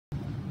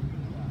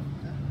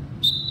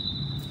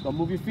Go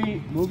move your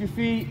feet. Move your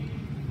feet.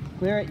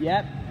 Clear it.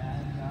 Yep.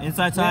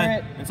 Inside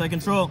side. Inside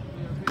control.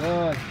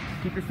 Good.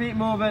 Keep your feet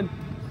moving.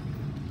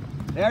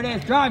 There it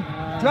is. Drive.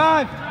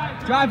 Drive.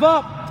 Drive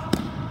up.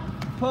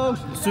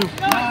 Post. Nice.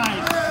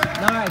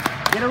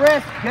 Nice. Get a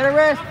wrist. Get a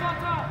wrist.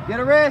 Get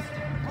a wrist.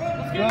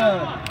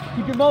 Good.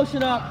 Keep your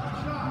motion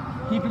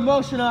up. Keep your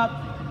motion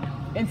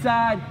up.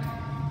 Inside.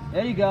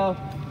 There you go.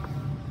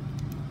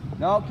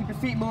 No, keep your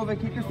feet moving.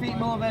 Keep your feet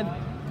moving.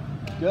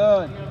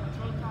 Good.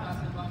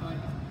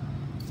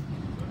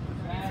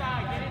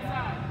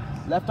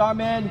 Left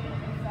arm in.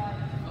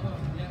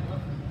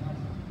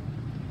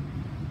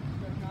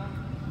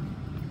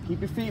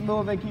 Keep your feet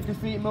moving. Keep your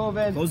feet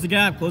moving. Close the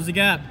gap. Close the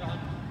gap.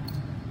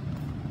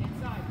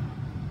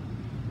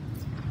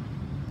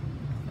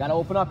 Gotta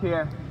open up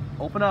here.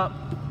 Open up.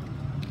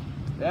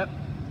 Yep.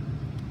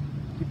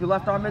 Keep your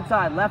left arm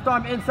inside. Left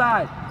arm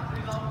inside.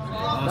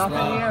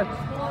 Nothing here.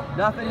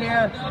 Nothing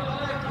here.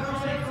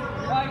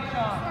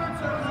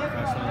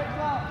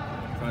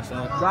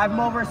 Drive him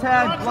over his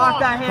head. Block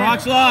that hand.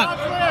 Crotch lock.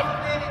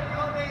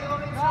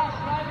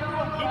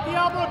 Keep the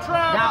elbow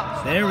trap.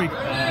 Now. There we go.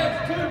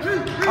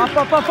 Up,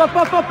 up, up, up,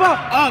 up, up,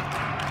 up. Up.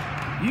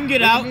 You can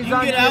get out. You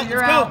can get out.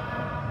 Let's go.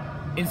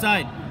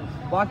 Inside.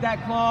 Block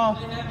that claw.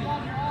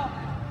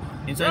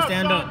 Inside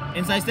stand up.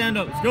 Inside stand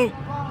up. Let's go.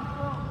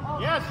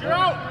 Yes, you're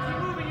out.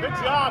 Good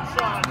job,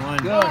 Shaun. One.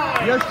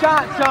 Good. Your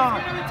shot,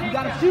 Shaun. You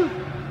gotta shoot.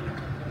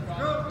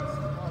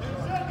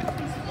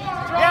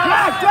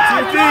 Yes.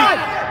 Drive.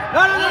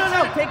 No, no, no,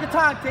 no, no. Take your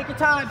time. Take your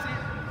time.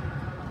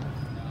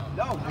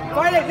 No.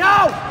 Fight it.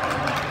 No.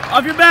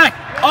 Off your back.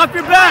 Off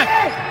your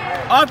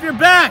back. Off your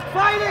back.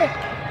 Fight it.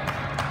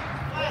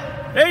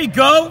 There you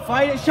go.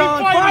 Fight it, Shaun.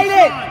 Keep Fight fighting,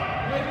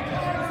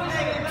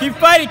 it. Keep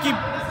fighting. Keep.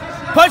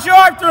 Punch your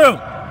arm through.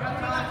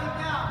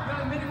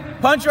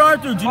 Punch your arm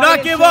through. Do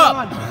not give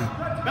up.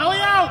 Belly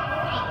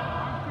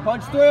out.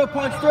 Punch through.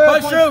 Punch through.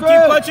 Punch through.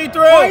 Keep punching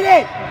through. Fight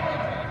it.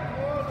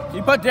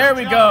 Keep put. There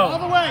we All go.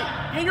 the way.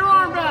 Get your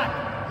arm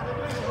back.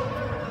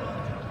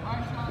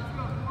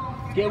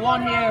 Get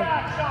one here.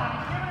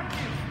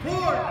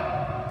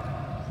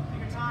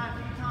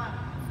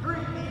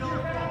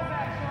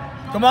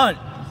 Come on.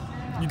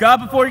 You got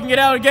it before you can get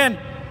out again.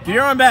 Get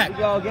your arm back. There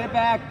you go. Get it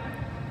back.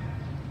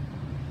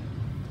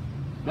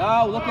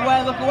 No. Look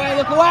away. Look away.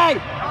 Look away.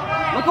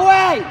 Look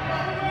away.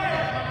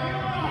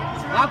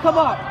 Now come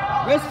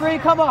up. Wrist free.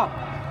 Come up.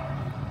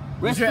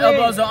 Wrist Use your free.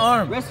 elbow as an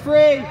arm. Wrist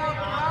free.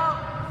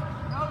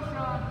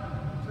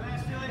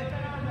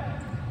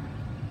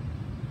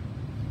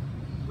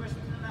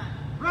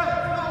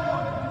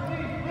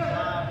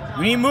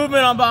 We need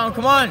movement on bottom.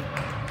 Come on.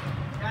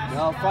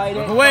 No, fight it.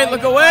 Look away. Fight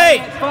Look it,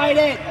 away. Fight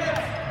it.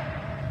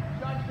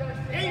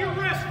 Get your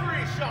wrist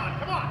free, Shaun.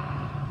 Come on.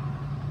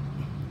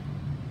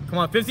 Come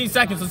on. 15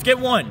 seconds. Let's get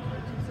one.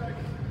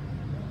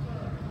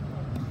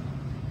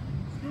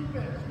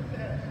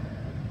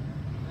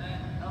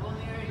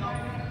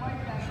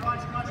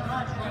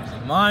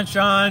 Come on,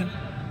 Shaun.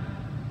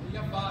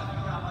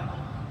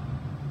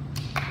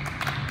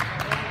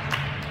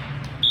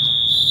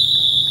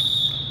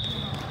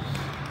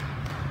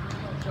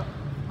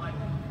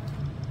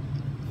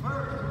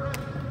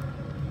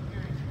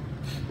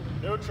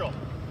 Neutral.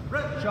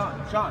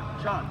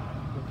 Shaun.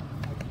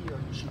 Here,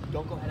 shoot.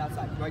 Don't go head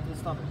outside. Right to the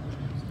stomach.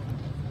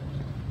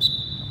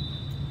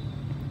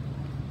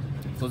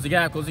 Close the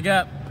gap. Close the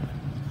gap.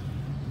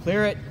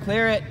 Clear it.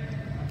 Clear it.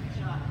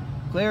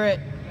 Clear it.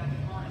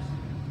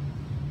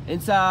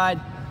 Inside.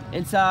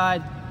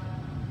 Inside.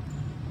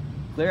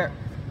 Clear it.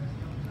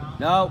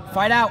 No.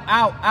 Fight out.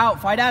 Out.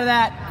 Out. Fight out of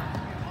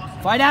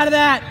that. Fight out of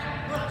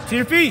that. To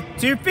your feet.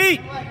 To your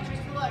feet.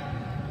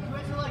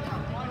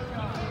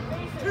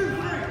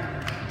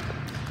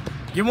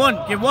 Get one.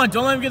 Get one.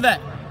 Don't let him get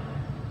that.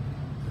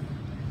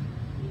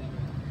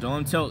 Don't let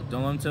him tilt.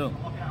 Don't let him tilt.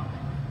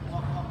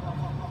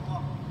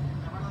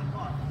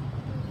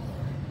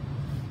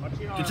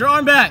 Get your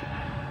arm back.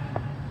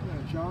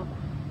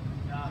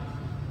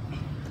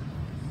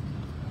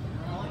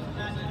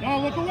 No,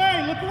 look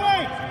away. Look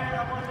away.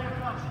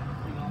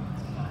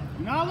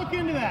 Do not look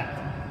into that.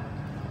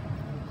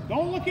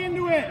 Don't look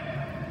into it.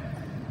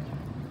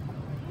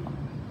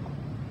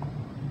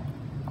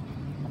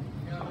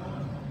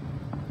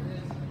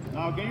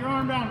 No, get your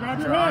arm down. Grab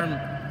your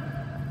head.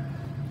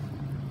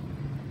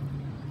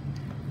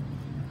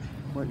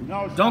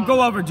 No, Don't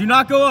go over. Do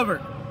not go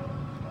over.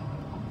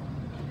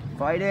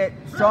 Fight it.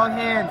 Strong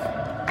hands.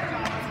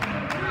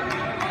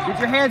 Get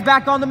your hands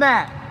back on the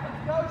mat.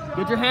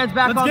 Get your hands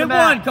back on the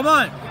mat. Let's get one. Come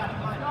on.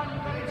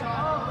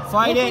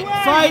 Fight it.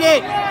 Away, Fight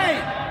it.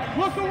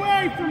 Look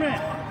away from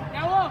it.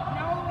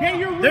 Get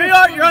your wrist. There you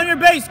are. You're on your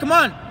base. Come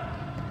on.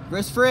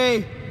 Wrist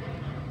free.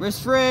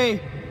 Wrist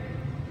free.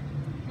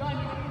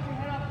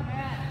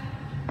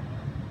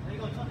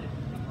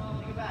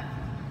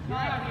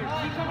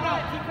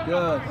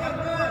 Good.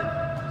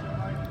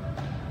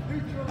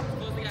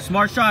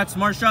 Smart shots.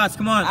 Smart shots.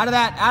 Come on. Out of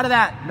that. Out of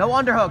that. No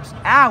underhooks.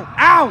 Out.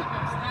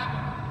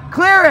 Out.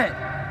 Clear it.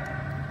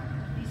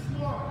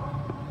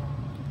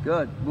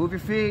 Good. Move your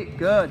feet.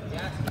 Good.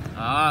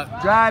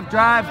 Drive.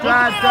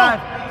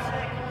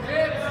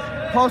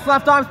 Post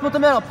left arm, split the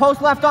middle.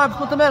 Post left arm,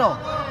 split the middle.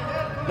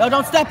 No,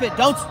 don't step it.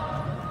 Don't.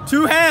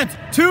 Two hands.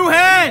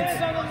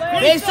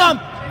 Face him.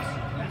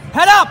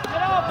 Head up.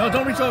 No,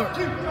 don't reach over.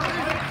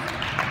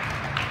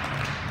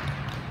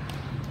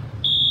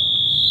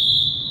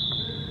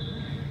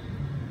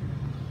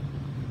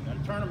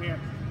 Gotta turn him here.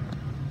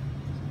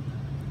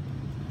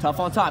 Tough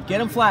on top. Get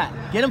him flat.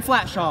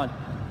 Shaun.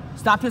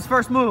 Stop his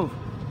first move.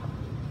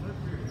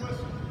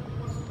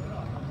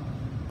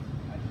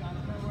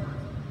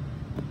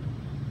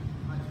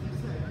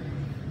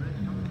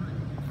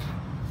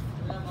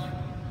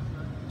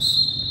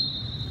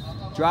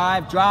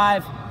 Drive.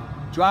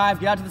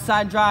 Get out to the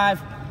side and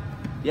drive.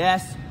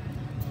 Yes.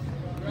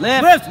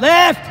 Lift.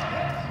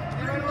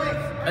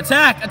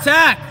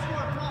 Attack.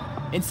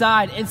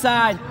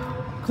 Inside.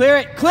 Clear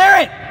it.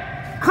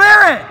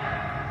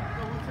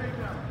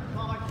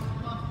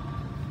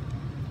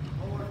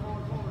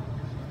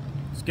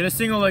 Let's get a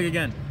single leg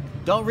again.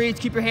 Don't reach.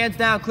 Keep your hands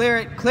down. Clear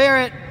it.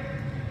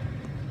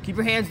 Keep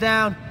your hands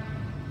down.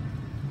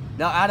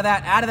 No, out of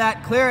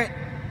that. Clear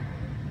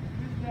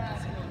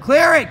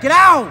it. Get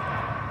out.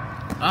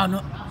 Oh, no.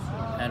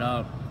 Head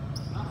up.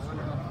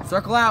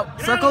 Circle out.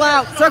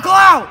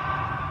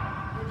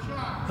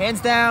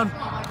 Hands down.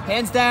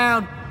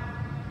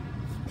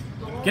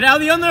 Get out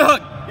of the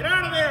underhook. Get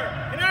out of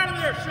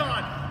there,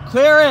 Shaun.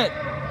 Clear it.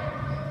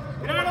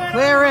 Get out of there.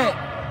 Clear it.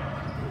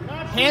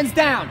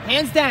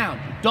 Hands down.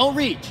 Don't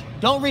reach.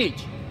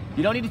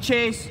 You don't need to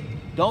chase.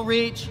 Don't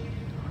reach.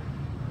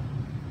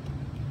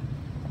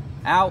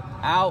 Out.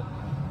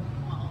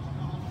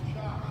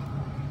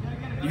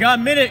 You got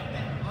a minute.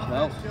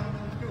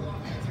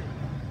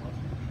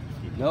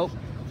 Nope.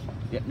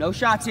 Yeah, no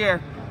shots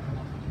here.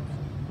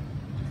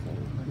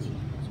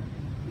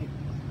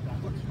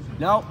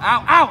 No.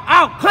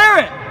 Out. Clear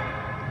it.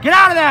 Get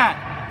out of that.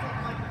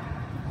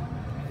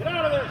 Get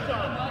out of there,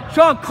 Shaun.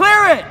 Shaun,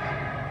 clear it.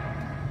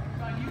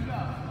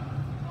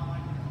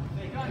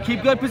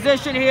 Keep good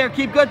position here.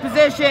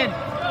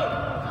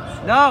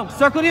 No,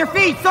 circle to your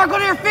feet.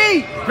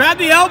 Grab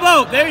the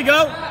elbow. There you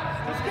go.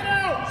 Let's get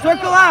out.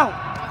 Circle out.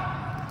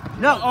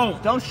 No,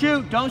 don't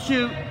shoot.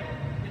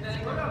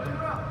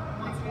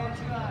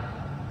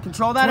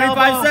 Control that 25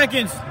 elbow.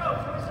 seconds.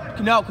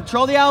 No,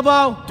 control the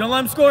elbow. Don't let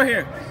him score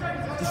here.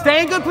 Just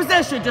stay in good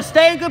position.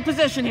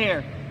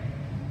 Here.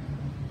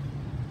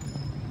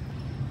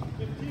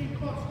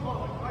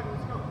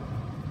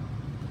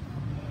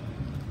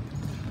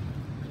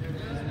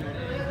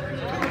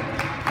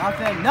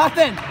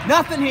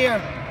 Nothing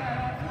here.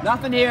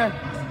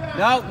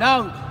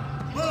 No.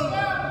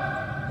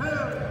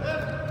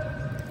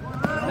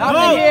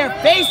 Nothing here.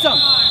 Face him.